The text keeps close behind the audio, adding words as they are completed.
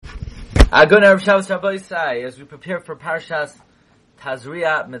Agun Erev Shabbos Rabbeisai, as we prepare for Parshas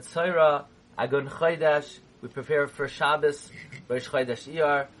Tazria Mitzora, Agun Chodesh, we prepare for Shabbos, Rosh Chodesh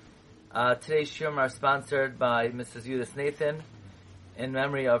Iyar. Today's shiurim are sponsored by Mrs. Yudis Nathan, in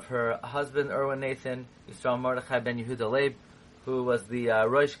memory of her husband, Erwin Nathan, Yisrael Mordechai ben Yehuda Leib, who was the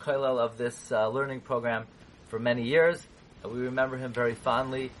Rosh Kollel of this learning program for many years. We remember him very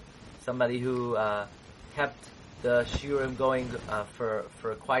fondly, somebody who kept the shiurim going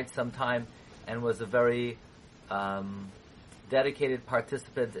for quite some time and was a very dedicated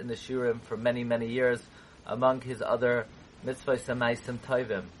participant in the shiurim for many, many years among his other mitzvahs and ma'asim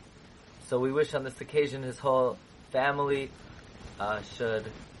tovim. So we wish on this occasion his whole family should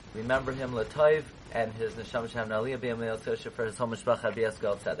remember him l'tov and his neshama shem naliyah b'yamei ososha for his whole mishpacha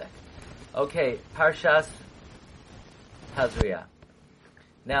b'yaskel tzedek. Okay, Parshas Tazria.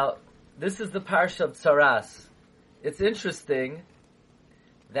 Now, this is the Parsha of Tzaras. It's interesting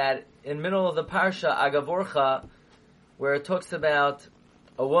that in middle of the Parsha, Agavorcha, where it talks about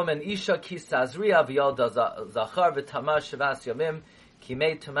a woman, Isha ki Tazria v'yolda zachar v'tama shivas yomim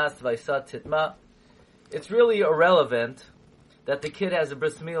kimei tumas v'isa titma. It's really irrelevant that the kid has a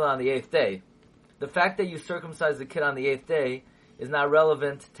bris milah on the 8th day. The fact that you circumcise the kid on the 8th day is not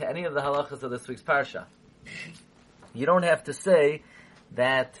relevant to any of the halachas of this week's Parsha. You don't have to say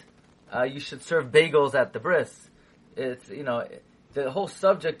that you should serve bagels at the bris. It's, the whole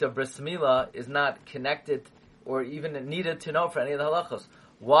subject of bris milah is not connected or even needed to know for any of the halachos.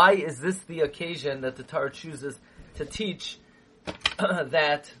 Why is this the occasion that the Torah chooses to teach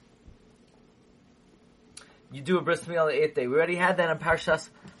that you do a bris milah on the 8th day? We already had that in Parshas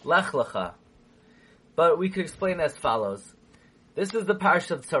Lech Lecha. But we could explain as follows. This is the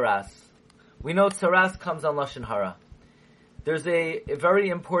Parsha of Tzaras. We know Tzaras comes on Lashon Hara. There's a very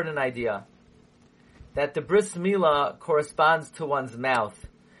important idea that the bris milah corresponds to one's mouth.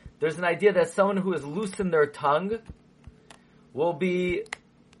 There's an idea that someone who has loosened their tongue will be,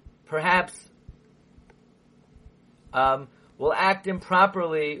 perhaps, will act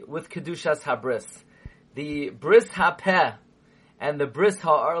improperly with Kedushas HaBris. The bris hapeh and the bris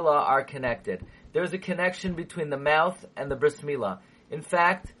ha'arla are connected. There's a connection between the mouth and the bris milah. In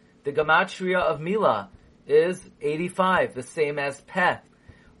fact, the gematria of milah is 85, the same as peh.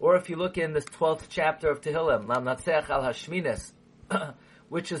 Or if you look in this 12th chapter of Tehillim, Lam Natseach al Hashminis,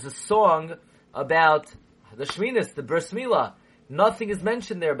 which is a song about the Shminis, the bris milah. Nothing is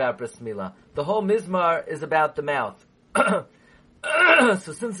mentioned there about bris milah. The whole mizmar is about the mouth.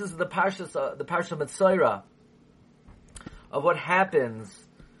 So since this is the Parsha Mitzora, of what happens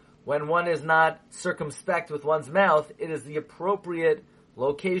when one is not circumspect with one's mouth, it is the appropriate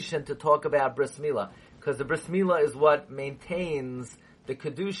location to talk about bris milah, because the bris milah is what maintains the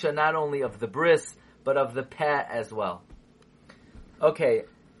kedusha not only of the bris but of the peh as well. Okay,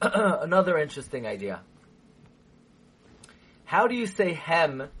 another interesting idea. How do you say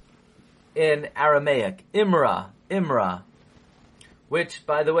hem in Aramaic? Imra. Which,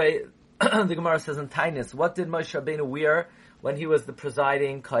 by the way, the Gemara says in Tainus, what did Moshe Rabbeinu wear when he was the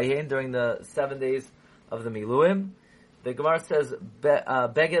presiding kohen during the 7 days of the Miluim? The Gemara says,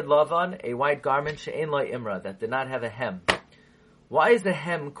 Beged Lavan, a white garment, she'ein lo imra, that did not have a hem. Why is the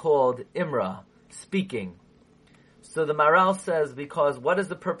hem called imra, speaking? So the Maral says, because what is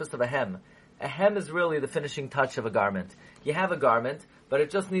the purpose of a hem? A hem is really the finishing touch of a garment. You have a garment, but it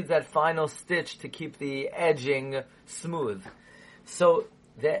just needs that final stitch to keep the edging smooth. So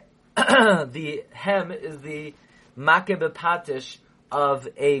the hem is the makeh b'patish of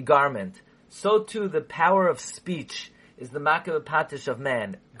a garment. So too the power of speech is the makeh b'patish of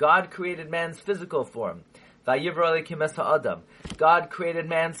man. God created man's physical form. Vayivra Elokim es ha'adam. God created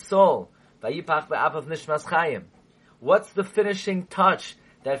man's soul. Vayipach be'apav nishmas chayim. What's the finishing touch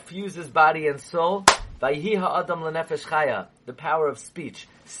that fuses body and soul? Vayhi ha'adam lenefesh chaya. The power of speech.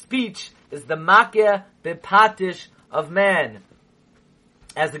 Speech is the makeh b'patish of man.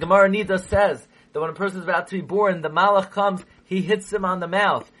 As the Gemara Nida says, that when a person is about to be born, the malach comes, he hits him on the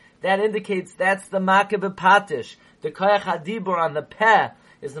mouth. That indicates that's the makeh b'patish. The koyach hadibur on the peh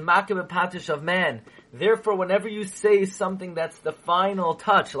is the makeh b'patish of man. Therefore, whenever you say something that's the final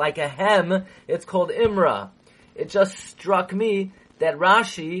touch, like a hem, it's called imra. It just struck me that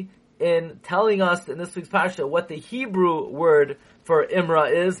Rashi, in telling us in this week's Parsha what the Hebrew word for imra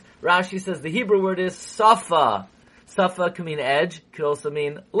is, Rashi says the Hebrew word is safa. Safa can mean edge, could also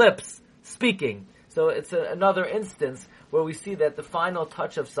mean lips, speaking. So it's another instance where we see that the final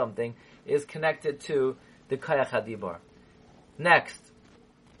touch of something is connected to the koyach hadibur. Next,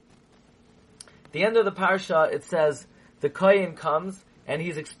 the end of the parsha, it says the kohen comes and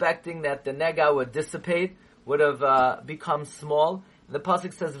he's expecting that the nega would dissipate, would have become small. The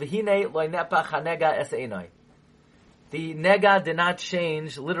pasuk says, "V'hinei loy nepach hanega es einai." The nega did not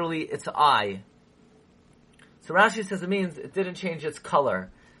change, literally, its eye. So Rashi says it means it didn't change its color.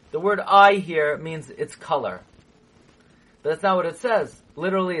 The word eye here means its color. But that's not what it says.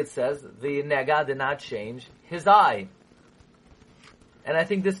 Literally it says, the nega did not change his eye. And I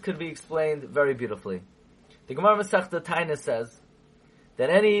think this could be explained very beautifully. The Gemara Masechta Taina says that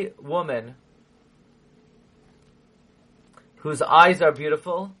any woman whose eyes are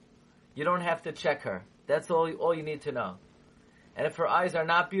beautiful, you don't have to check her. That's all you need to know. And if her eyes are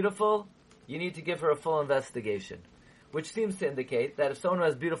not beautiful, you need to give her a full investigation. Which seems to indicate that if someone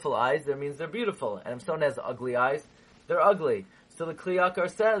has beautiful eyes, that means they're beautiful. And if someone has ugly eyes, they're ugly. So the Kli Yakar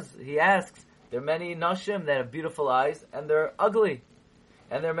says, he asks, there are many nashim that have beautiful eyes, and they're ugly.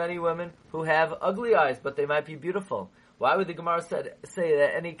 And there are many women who have ugly eyes, but they might be beautiful. Why would the Gemara say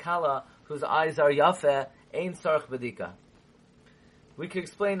that any kala whose eyes are yafeh, ain sarch bedika? We could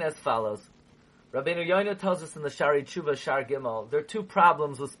explain as follows. Rabbeinu Yoina tells us in the Shari Tshuva, Shar Gimel, there are two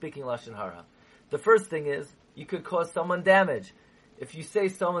problems with speaking Lashon Hara. The first thing is, you could cause someone damage. If you say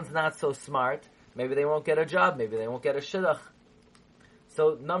someone's not so smart, maybe they won't get a job, maybe they won't get a shidduch.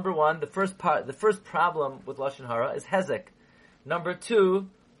 So, number one, the first problem with Lashon Hara is hezek. Number two,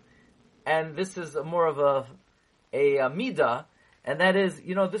 and this is more of a midah, and that is,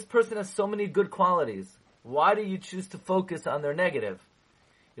 this person has so many good qualities. Why do you choose to focus on their negative?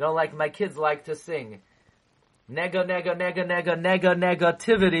 Like my kids like to sing. Nega, nega, nega, nega, nega,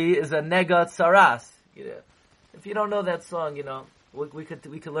 negativity is a nega tsaras. If you don't know that song, we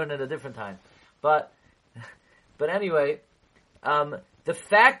could learn it a different time. But anyway, the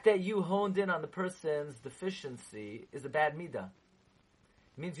fact that you honed in on the person's deficiency is a bad midah.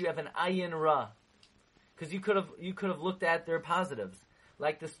 It means you have an ayin ra. Because you could have looked at their positives.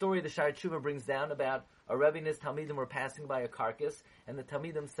 Like the story the Shari Tshuva brings down about a Rebbe and his Talmidim were passing by a carcass, and the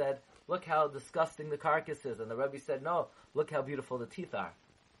Talmidim said, look how disgusting the carcass is. And the Rebbe said, no, look how beautiful the teeth are.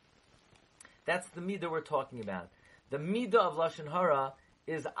 That's the midah we're talking about. The midah of Lashon Hara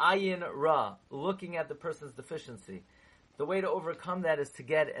is ayin ra, looking at the person's deficiency. The way to overcome that is to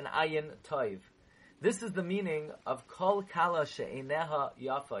get an ayin toiv. This is the meaning of kol kala she'eineha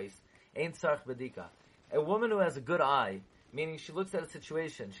yafais, ein sarch bedika. A woman who has a good eye, meaning she looks at a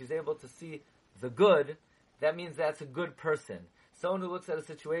situation, she's able to see the good, that means that's a good person. Someone who looks at a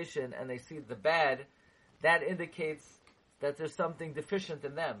situation and they see the bad, that indicates that there's something deficient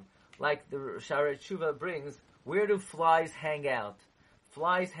in them. Like the Shari Tshuva brings, where do flies hang out?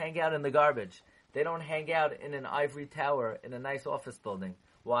 Flies hang out in the garbage. They don't hang out in an ivory tower in a nice office building.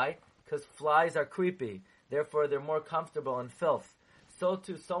 Why? Because flies are creepy. Therefore, they're more comfortable in filth. So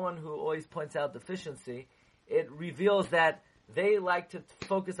to someone who always points out deficiency, it reveals that they like to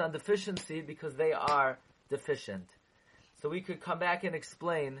focus on deficiency because they are deficient. So we could come back and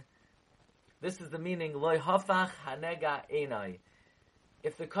explain, this is the meaning, Loi hafach hanega einai.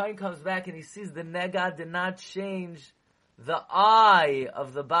 If the kohen comes back and he sees the nega did not change the eye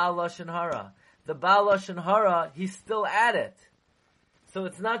of the Baal Lashon Hara, the Baal Lashon Hara, he's still at it. So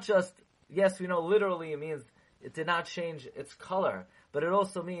it's not just, yes, we know literally it means it did not change its color, but it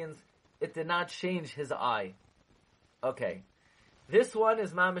also means it did not change his eye. Okay. This one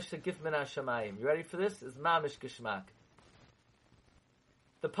is mamish shegif min hashamayim. You ready for this? Is mamish geshmak.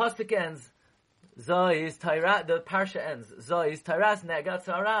 The pasuk ends, Zois Taira, the parsha ends, Zois Tairas negat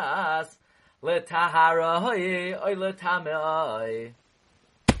saras, letahara hoye, oy letamei.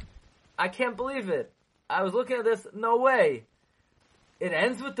 I can't believe it. I was looking at this, no way. It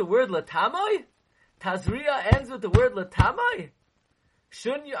ends with the word letamei? Tazria ends with the word letamei?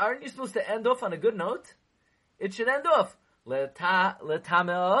 Aren't you supposed to end off on a good note? It should end off,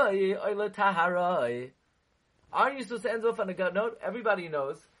 letamei, oy letaharai. Aren't you supposed to end off on a good note? Everybody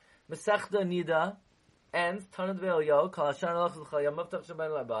knows. Masechta Nida ends, Tanad Ve'elyo, Kal Hashan Alach L'chayam, Maftach Shabbat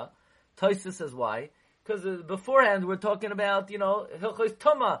Laba. Toysa says why? Because beforehand we're talking about, Hilchos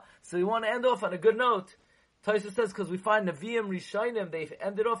Tuma. So we want to end off on a good note. Toysa says because we find Nevi'im Rishayim, they've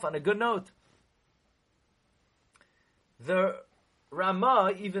ended off on a good note. The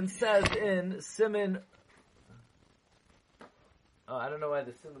Ramah even says in Siman, I don't know why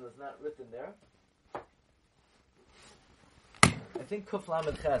the Siman is not written there. I think Kuf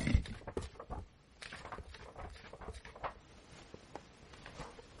Lamed Ches.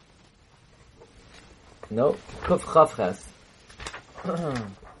 No, Kuf Chav Ches.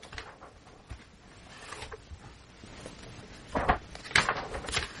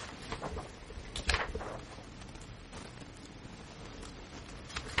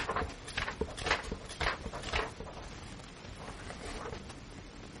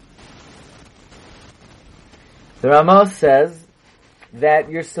 The Ramah says that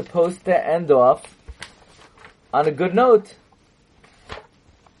you're supposed to end off on a good note.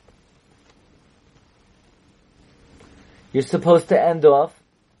 You're supposed to end off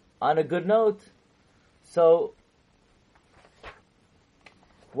on a good note. So,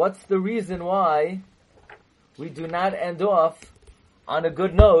 what's the reason why we do not end off on a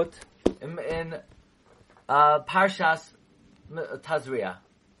good note in Parshas Tazria?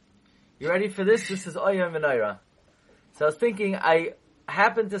 You ready for this? This is Oya Menorah. So I was thinking, I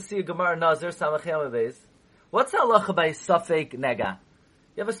happened to see a Gemara Nazir Samachem Beis. What's halacha by Safek Nega?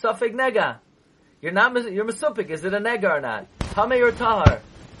 You have a Safek Nega. You're Mesupik. Is it a Nega or not? Tamei or Tahar?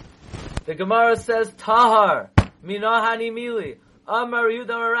 The Gemara says Tahar. Minahani Mili. Amar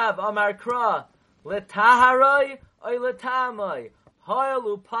Yudah Rav. Amar Kra. Letaharai oy letamai.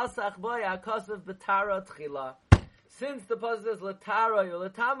 Hayalu pasach boy akasav betara tchila. Since the pasuk says letaharai or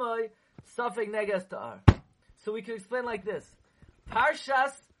letamai, Safek Negas Tahar. So we can explain like this.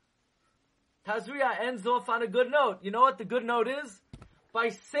 Parshas Tazria ends off on a good note. You know what the good note is? By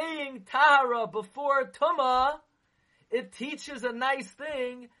saying Tahara before Tumah, it teaches a nice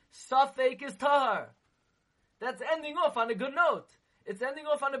thing. Safek is Tahar. That's ending off on a good note. It's ending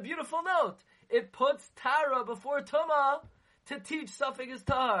off on a beautiful note. It puts Tahara before Tumah to teach Safek is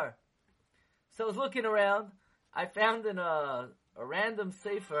Tahar. So I was looking around. I found in a random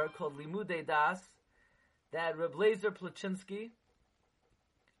sefer called Limudei Das that Reb Lezer Plachinsky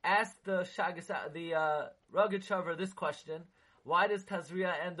asked the Rugged Shavar this question: why does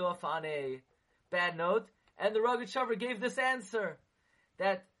Tazria end off on a bad note? And the Rugged Shavar gave this answer,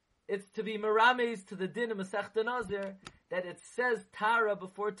 that it's to be merames to the din of Masechta Nazir, that it says Tara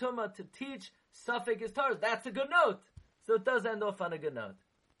before Tumah to teach Safek is Tara. That's a good note. So it does end off on a good note.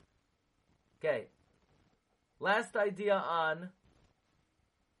 Okay. Last idea on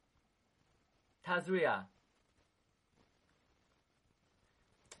Tazria.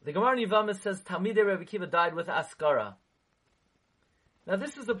 The Gemara Nivamis says Talmidei Rebbe Akiva died with Askara. Now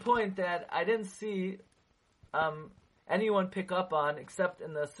this is a point that I didn't see anyone pick up on, except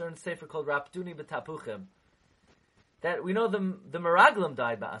in the certain sefer called Raptuni B'Tapuchim. That we know the Meraglim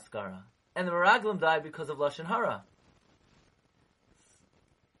died by Askara, and the Meraglim died because of Lashon Hara.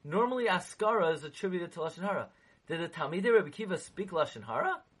 Normally Askara is attributed to Lashon Hara. Did the Talmidei Rebbe Akiva speak Lashon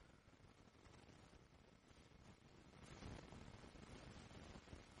Hara?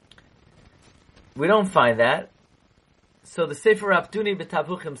 We don't find that. So the Sefer Raptuni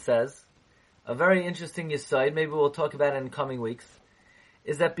B'Tapuchim says, a very interesting yesod, maybe we'll talk about it in coming weeks,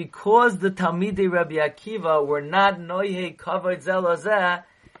 is that because the Talmidei Rabbi Akiva were not Noyei Kavod Zelazeh,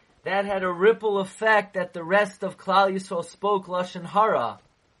 that had a ripple effect that the rest of Klal Yisrael spoke Lashon Hara.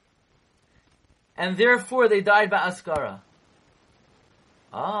 And therefore they died by Askara.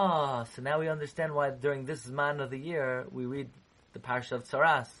 So now we understand why during this Zman of the year we read the Parsha of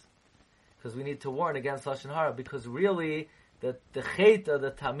Tzaras. Because we need to warn against Lashon Hara, because really the chait of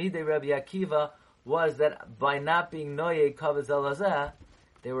the Talmidei Rabbi Akiva was that by not being Noyei Kavod Zelazeh,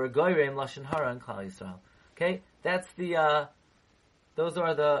 they were goyreim Lashon Hara in Klal Yisrael. Okay, that's the. Those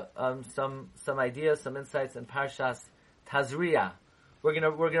are the some ideas, some insights in Parshas Tazria. We're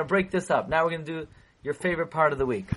gonna break this up. Now we're gonna do your favorite part of the week.